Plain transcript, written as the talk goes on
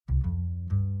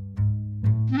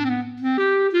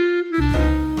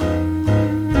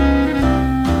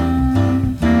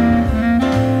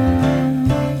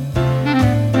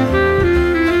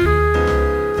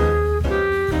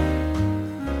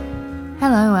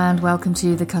and welcome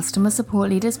to the Customer Support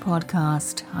Leaders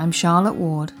Podcast. I'm Charlotte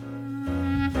Ward.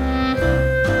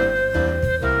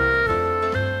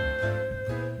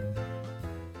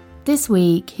 This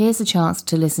week, here's a chance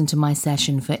to listen to my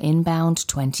session for Inbound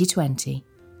 2020.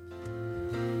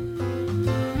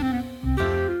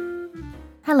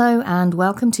 Hello and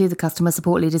welcome to the Customer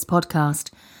Support Leaders Podcast.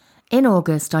 In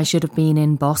August, I should have been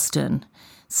in Boston,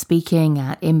 speaking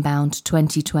at Inbound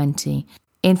 2020.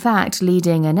 In fact,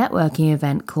 leading a networking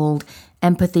event called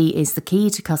Empathy is the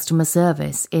Key to Customer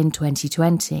Service in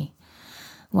 2020.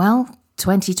 Well,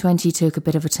 2020 took a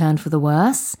bit of a turn for the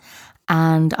worse,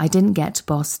 and I didn't get to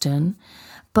Boston,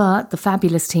 but the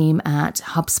fabulous team at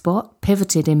HubSpot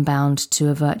pivoted Inbound to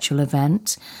a virtual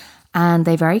event, and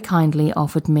they very kindly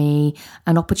offered me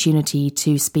an opportunity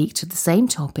to speak to the same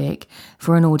topic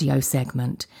for an audio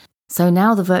segment. So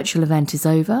now the virtual event is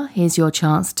over, here's your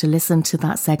chance to listen to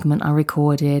that segment I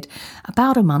recorded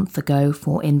about a month ago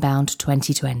for Inbound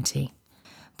 2020.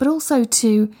 But also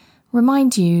to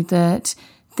remind you that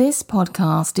this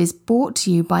podcast is brought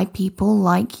to you by people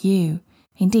like you.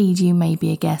 Indeed, you may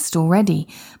be a guest already,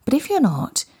 but if you're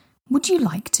not, would you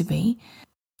like to be?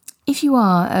 If you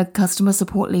are a customer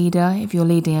support leader, if you're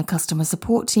leading a customer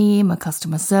support team, a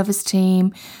customer service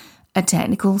team, a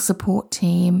technical support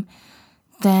team,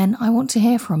 then I want to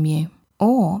hear from you.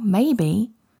 Or maybe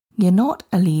you're not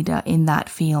a leader in that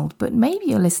field, but maybe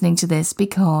you're listening to this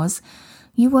because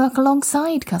you work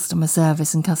alongside customer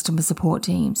service and customer support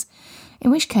teams,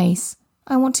 in which case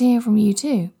I want to hear from you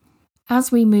too.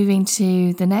 As we move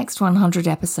into the next 100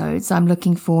 episodes, I'm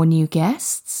looking for new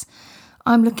guests.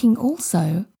 I'm looking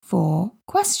also for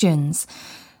questions.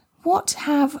 What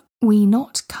have we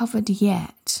not covered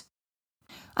yet?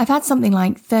 I've had something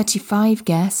like 35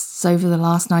 guests over the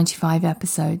last 95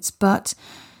 episodes, but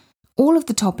all of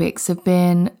the topics have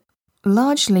been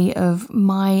largely of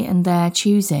my and their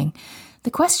choosing.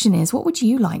 The question is, what would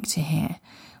you like to hear?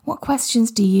 What questions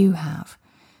do you have?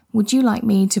 Would you like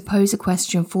me to pose a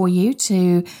question for you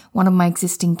to one of my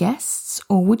existing guests,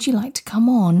 or would you like to come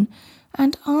on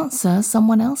and answer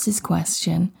someone else's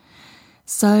question?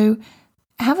 So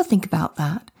have a think about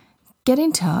that. Get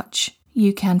in touch.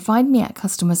 You can find me at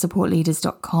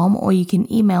customersupportleaders.com, or you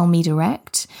can email me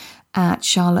direct at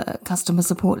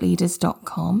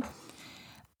charlotte@customersupportleaders.com.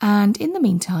 And in the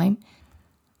meantime,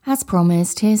 as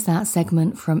promised, here's that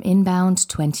segment from Inbound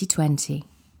 2020.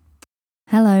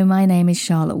 Hello, my name is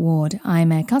Charlotte Ward.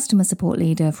 I'm a customer support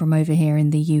leader from over here in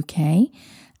the UK,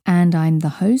 and I'm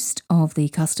the host of the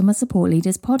Customer Support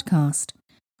Leaders Podcast.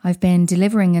 I've been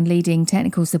delivering and leading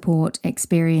technical support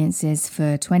experiences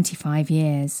for 25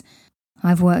 years.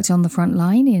 I've worked on the front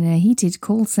line in a heated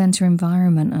call centre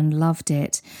environment and loved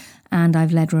it, and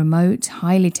I've led remote,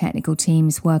 highly technical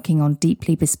teams working on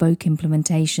deeply bespoke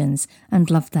implementations and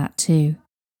loved that too.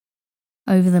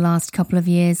 Over the last couple of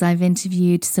years, I've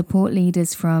interviewed support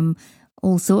leaders from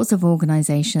all sorts of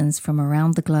organisations from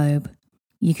around the globe.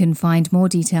 You can find more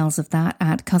details of that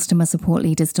at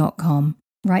customersupportleaders.com.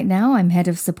 Right now, I'm head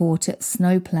of support at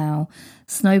Snowplow.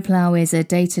 Snowplow is a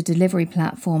data delivery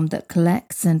platform that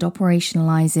collects and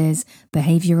operationalizes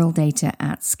behavioral data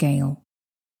at scale.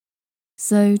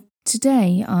 So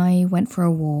today I went for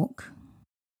a walk.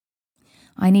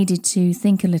 I needed to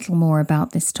think a little more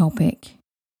about this topic.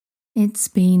 It's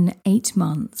been 8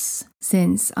 months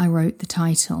since I wrote the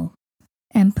title.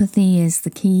 Empathy is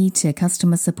the Key to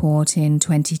Customer Support in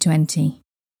 2020.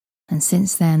 And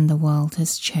since then, the world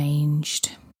has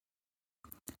changed.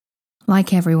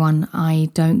 Like everyone, I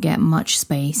don't get much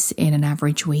space in an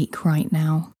average week right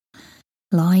now.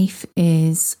 Life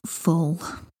is full.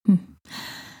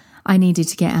 I needed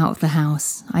to get out of the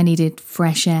house. I needed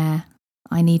fresh air.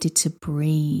 I needed to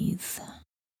breathe.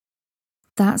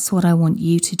 That's what I want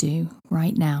you to do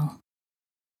right now.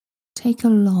 Take a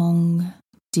long,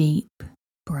 deep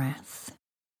breath.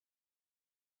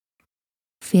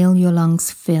 Feel your lungs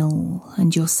fill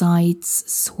and your sides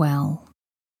swell.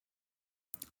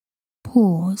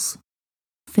 Pause.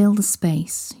 Fill the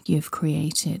space you've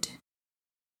created.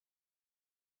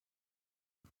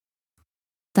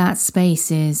 That space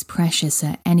is precious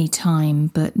at any time,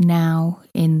 but now,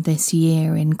 in this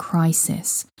year in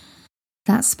crisis,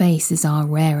 that space is our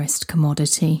rarest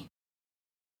commodity.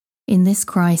 In this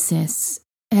crisis,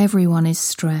 everyone is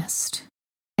stressed,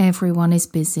 everyone is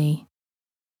busy,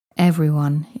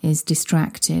 everyone is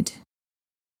distracted.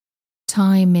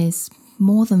 Time is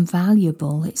more than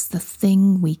valuable, it's the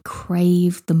thing we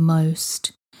crave the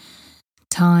most.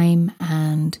 Time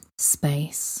and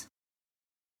space.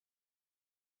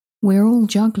 We're all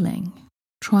juggling,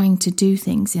 trying to do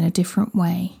things in a different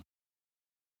way.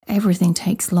 Everything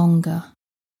takes longer.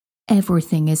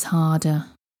 Everything is harder.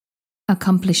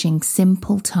 Accomplishing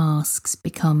simple tasks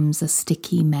becomes a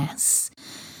sticky mess.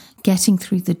 Getting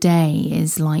through the day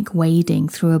is like wading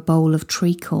through a bowl of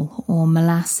treacle or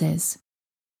molasses.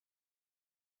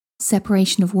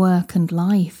 Separation of work and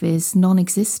life is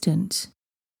non-existent.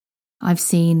 I've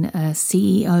seen a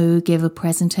CEO give a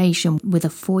presentation with a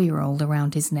 4-year-old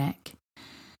around his neck.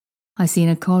 I've seen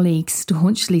a colleague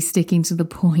staunchly sticking to the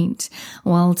point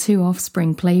while 2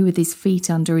 offspring play with his feet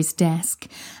under his desk,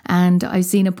 and I've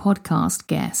seen a podcast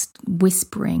guest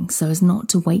whispering so as not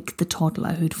to wake the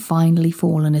toddler who'd finally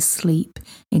fallen asleep,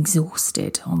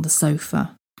 exhausted, on the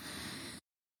sofa.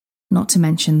 Not to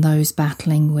mention those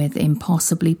battling with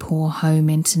impossibly poor home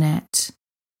internet,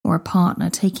 or a partner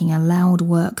taking a loud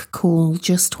work call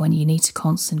just when you need to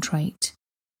concentrate.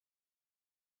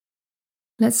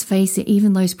 Let's face it,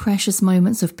 even those precious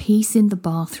moments of peace in the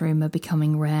bathroom are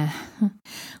becoming rare.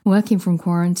 Working from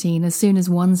quarantine, as soon as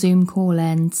one Zoom call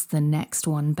ends, the next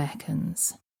one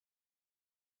beckons.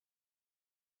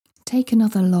 Take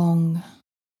another long,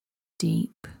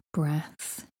 deep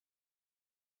breath.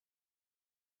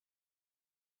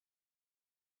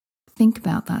 Think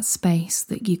about that space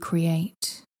that you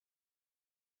create.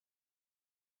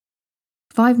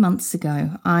 5 months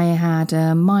ago, I had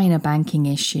a minor banking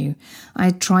issue. I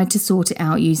had tried to sort it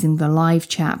out using the live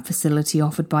chat facility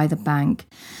offered by the bank.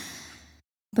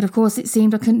 But of course, it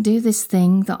seemed I couldn't do this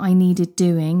thing that I needed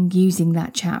doing using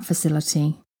that chat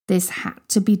facility. This had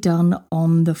to be done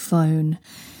on the phone.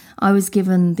 I was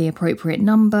given the appropriate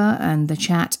number and the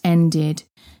chat ended.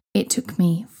 It took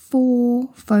me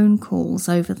 4 phone calls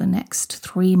over the next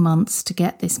 3 months to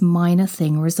get this minor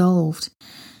thing resolved.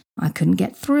 I couldn't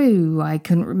get through. I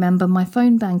couldn't remember my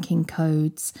phone banking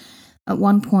codes. At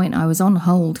one point, I was on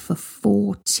hold for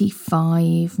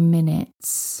 45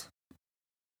 minutes.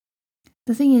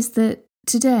 The thing is that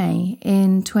today,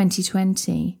 in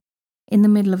 2020, in the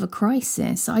middle of a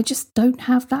crisis, I just don't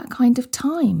have that kind of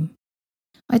time.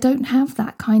 I don't have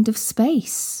that kind of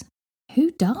space.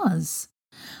 Who does?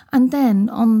 And then,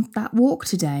 on that walk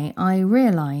today, I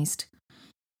realised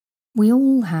we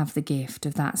all have the gift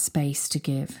of that space to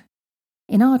give.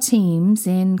 In our teams,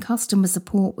 in customer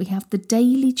support, we have the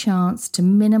daily chance to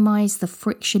minimise the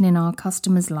friction in our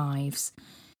customers' lives.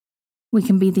 We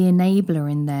can be the enabler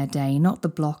in their day, not the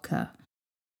blocker.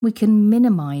 We can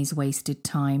minimise wasted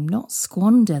time, not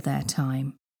squander their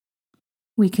time.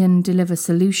 We can deliver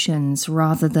solutions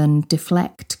rather than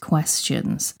deflect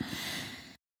questions.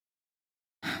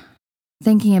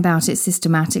 Thinking about it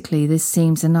systematically, this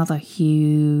seems another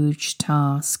huge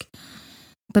task.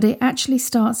 But it actually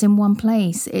starts in one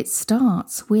place. It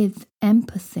starts with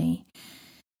empathy.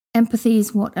 Empathy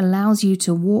is what allows you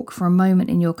to walk for a moment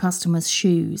in your customer's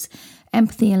shoes.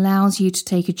 Empathy allows you to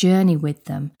take a journey with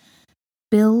them.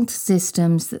 Build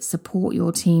systems that support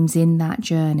your teams in that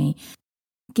journey.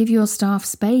 Give your staff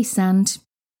space and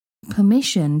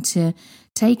permission to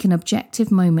take an objective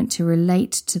moment to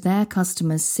relate to their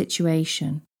customer's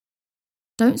situation.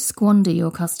 Don't squander your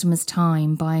customer's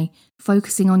time by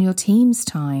focusing on your team's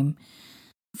time.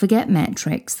 Forget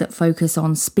metrics that focus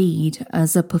on speed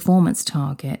as a performance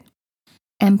target.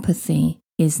 Empathy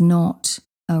is not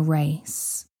a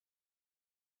race.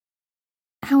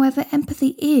 However,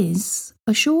 empathy is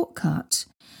a shortcut.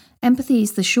 Empathy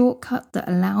is the shortcut that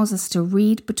allows us to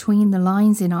read between the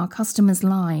lines in our customers'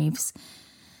 lives.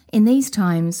 In these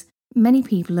times, many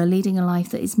people are leading a life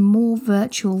that is more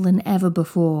virtual than ever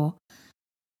before.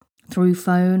 Through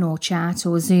phone or chat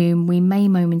or Zoom, we may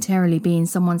momentarily be in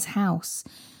someone's house,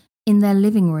 in their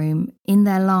living room, in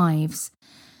their lives,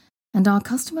 and our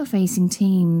customer-facing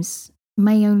teams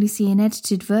may only see an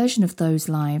edited version of those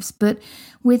lives, but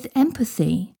with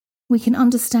empathy, we can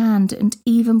understand and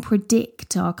even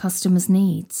predict our customers'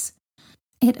 needs.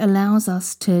 It allows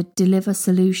us to deliver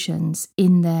solutions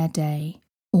in their day,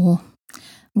 or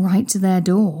right to their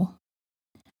door.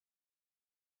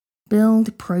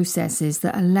 Build processes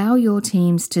that allow your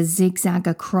teams to zigzag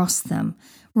across them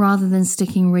rather than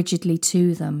sticking rigidly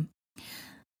to them.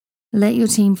 Let your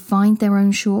team find their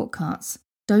own shortcuts.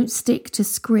 Don't stick to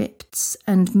scripts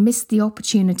and miss the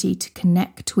opportunity to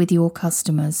connect with your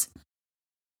customers.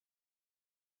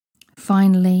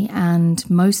 Finally, and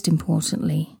most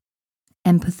importantly,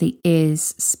 empathy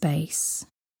is space.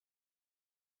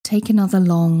 Take another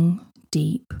long,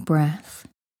 deep breath.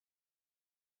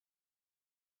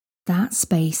 That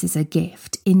space is a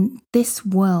gift. In this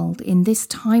world, in this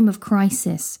time of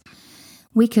crisis,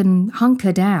 we can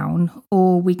hunker down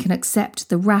or we can accept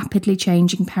the rapidly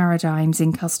changing paradigms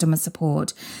in customer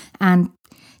support and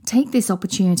take this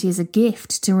opportunity as a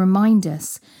gift to remind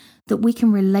us that we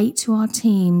can relate to our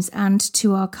teams and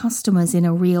to our customers in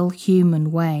a real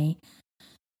human way.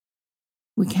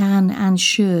 we can and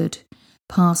should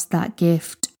pass that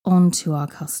gift on to our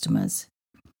customers.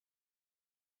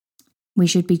 We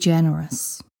should be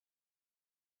generous.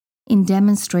 In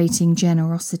demonstrating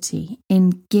generosity,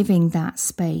 in giving that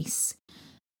space,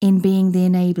 in being the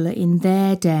enabler in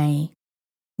their day,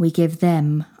 we give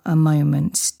them a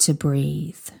moment to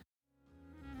breathe.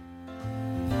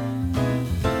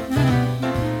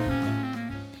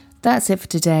 That's it for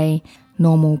today.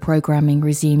 Normal programming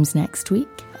resumes next week.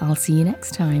 I'll see you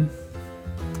next time.